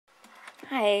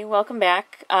Hi, welcome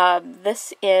back.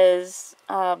 This is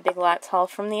a Big Lots haul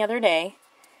from the other day.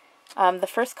 The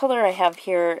first color I have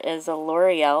here is a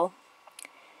L'Oreal.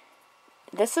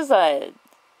 This is a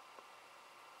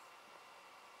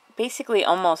basically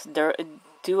almost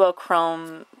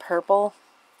duochrome purple.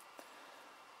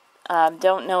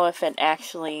 Don't know if it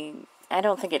actually, I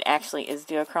don't think it actually is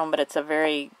duochrome, but it's a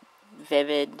very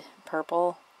vivid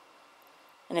purple.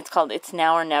 And it's called It's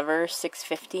Now or Never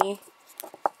 650.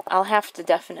 I'll have to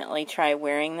definitely try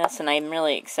wearing this, and I'm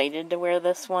really excited to wear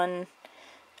this one.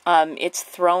 It's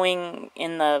throwing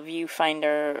in the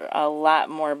viewfinder a lot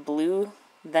more blue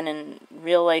than in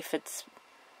real life. It's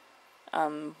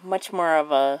much more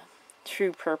of a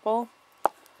true purple.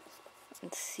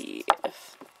 Let's see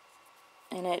if,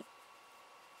 and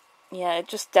it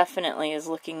just definitely is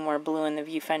looking more blue in the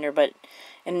viewfinder, but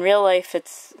in real life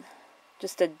it's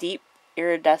just a deep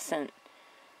iridescent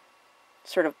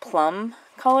sort of plum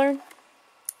color.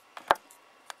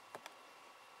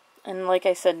 And like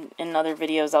I said in other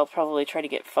videos, I'll probably try to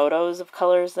get photos of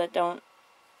colors that don't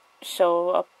show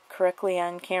up correctly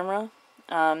on camera.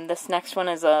 This next one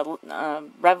is a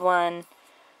Revlon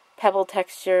pebble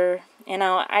texture. You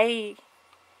know, I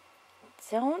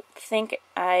don't think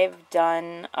I've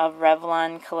done a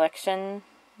Revlon collection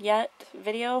yet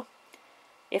video.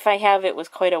 If I have, it was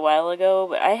quite a while ago,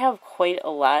 but I have quite a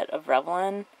lot of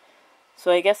Revlon. So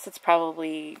I guess it's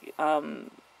probably,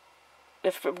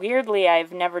 weirdly,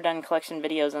 I've never done collection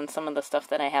videos on some of the stuff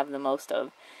that I have the most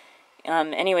of.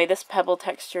 Anyway, this pebble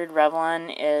textured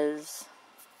Revlon is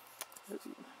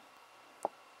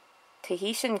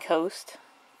Tahitian Coast,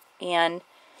 and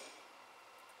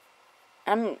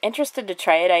I'm interested to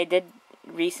try it. I did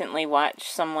recently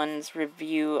watch someone's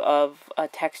review of a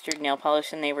textured nail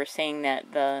polish, and they were saying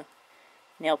that the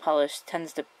nail polish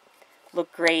tends to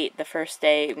look great the first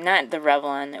day. Not the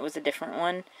Revlon, it was a different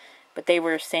one, but they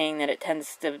were saying that it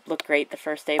tends to look great the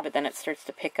first day, but then it starts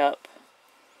to pick up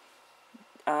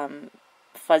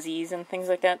fuzzies and things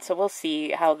like that. So we'll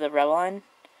see how the Revlon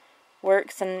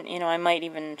works, and you know, I might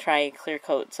even try clear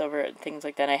coats over it, things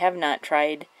like that. I have not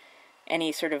tried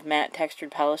any sort of matte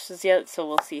textured polishes yet, so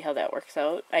we'll see how that works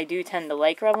out. I do tend to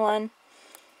like Revlon.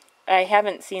 I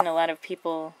haven't seen a lot of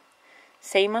people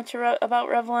say much about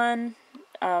Revlon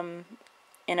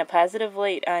in a positive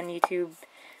light on YouTube.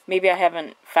 Maybe I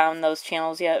haven't found those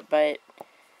channels yet, but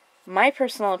my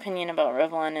personal opinion about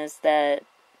Revlon is that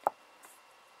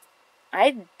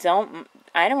I don't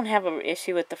have an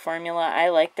issue with the formula. I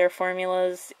like their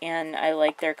formulas and I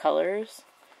like their colors.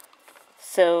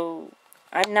 So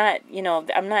I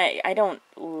don't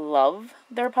love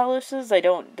their polishes. I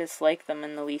don't dislike them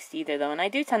in the least either, though. And I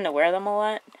do tend to wear them a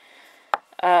lot.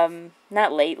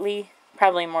 Not lately.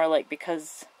 Probably more like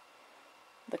because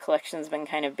the collection's been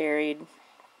kind of buried.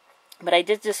 But I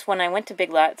did just, when I went to Big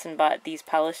Lots and bought these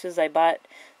polishes, I bought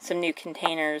some new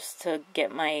containers to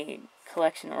get my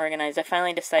collection organized. I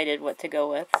finally decided what to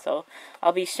go with, so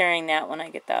I'll be sharing that when I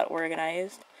get that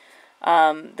organized.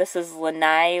 This is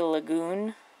Lanai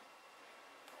Lagoon.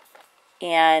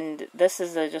 And this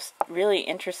is a just really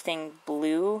interesting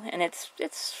blue, and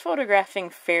it's photographing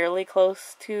fairly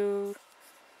close to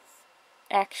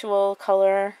actual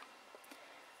color.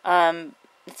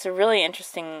 It's a really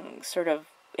interesting sort of,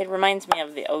 it reminds me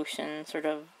of the ocean, sort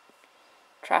of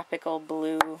tropical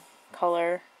blue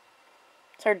color.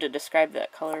 It's hard to describe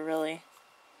that color, really.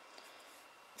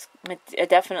 It's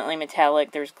definitely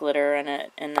metallic, there's glitter in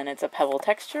it, and then it's a pebble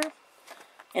texture.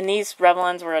 And these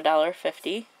Revlons were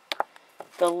 $1.50.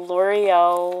 The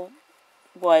L'Oreal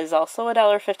was also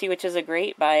 $1.50, which is a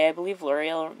great buy. I believe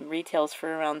L'Oreal retails for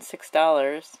around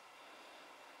 $6.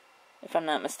 If I'm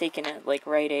not mistaken, at like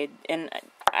Rite Aid. And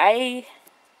I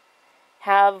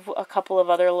have a couple of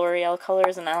other L'Oreal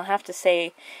colors, and I'll have to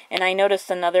say, and I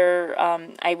noticed another,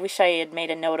 I wish I had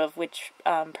made a note of which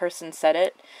person said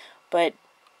it, but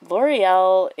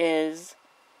L'Oreal is,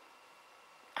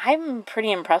 I'm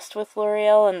pretty impressed with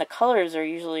L'Oreal, and the colors are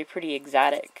usually pretty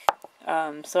exotic.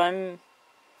 So I'm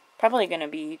probably going to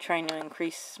be trying to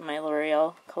increase my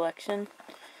L'Oreal collection.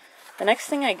 The next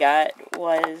thing I got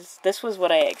was, this was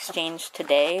what I exchanged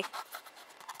today,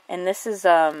 and this is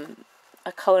a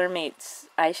ColorMates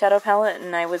eyeshadow palette,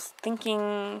 and I was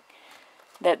thinking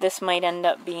that this might end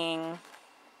up being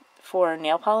for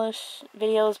nail polish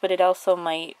videos, but it also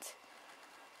might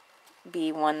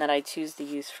be one that I choose to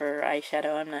use for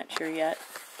eyeshadow. I'm not sure yet.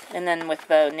 And then with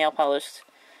the nail polish,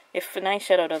 if an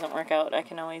eyeshadow doesn't work out, I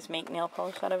can always make nail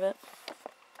polish out of it.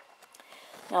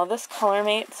 Now this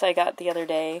ColorMates I got the other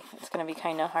day. It's going to be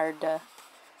kind of hard to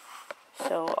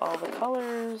show all the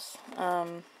colors.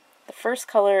 The first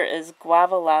color is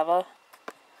Guava Lava,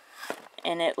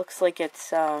 and it looks like it's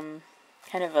kind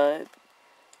of a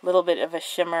little bit of a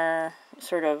shimmer,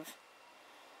 sort of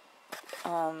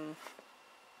kind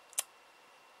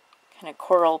of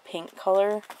coral pink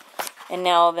color. And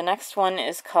now the next one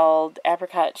is called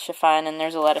Apricot Chiffon, and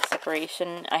there's a lot of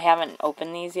separation. I haven't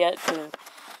opened these yet to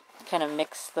kind of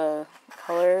mix the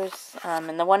colors.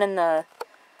 And the one in the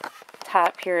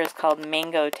top here is called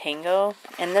Mango Tango,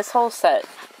 and this whole set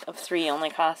of 3 only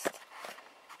cost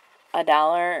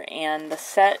 $1, and the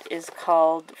set is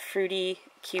called Fruity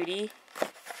Cutie.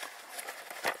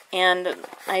 And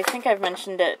I think I've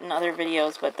mentioned it in other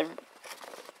videos, but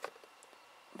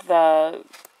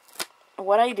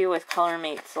what I do with Color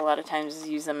Mates a lot of times is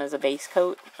use them as a base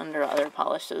coat under other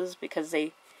polishes, because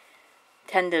they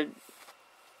tend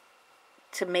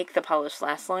to make the polish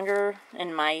last longer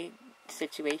in my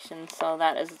situation. So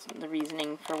that is the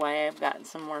reasoning for why I've got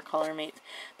some more Color Mates.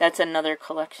 That's another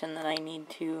collection that I need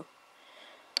to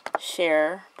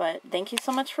share. But thank you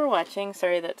so much for watching.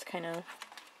 Sorry that's kind of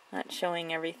not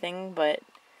showing everything, but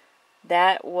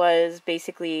that was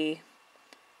basically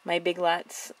my Big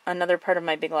Lots, another part of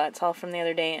my Big Lots haul from the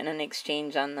other day, and an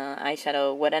exchange on the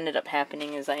eyeshadow. What ended up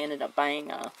happening is I ended up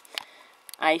buying a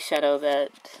eyeshadow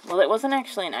that, well, it wasn't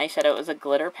actually an eyeshadow, it was a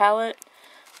glitter palette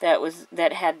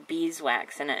that had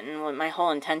beeswax in it, and my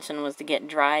whole intention was to get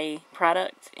dry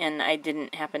product, and I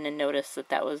didn't happen to notice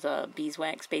that was a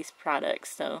beeswax based product,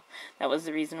 so that was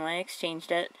the reason why I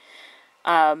exchanged it.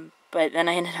 But then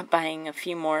I ended up buying a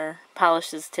few more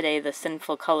polishes today, the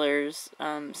Sinful Colors,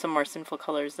 some more Sinful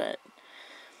Colors that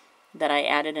I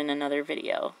added in another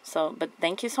video. So, but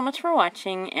thank you so much for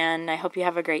watching, and I hope you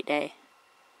have a great day.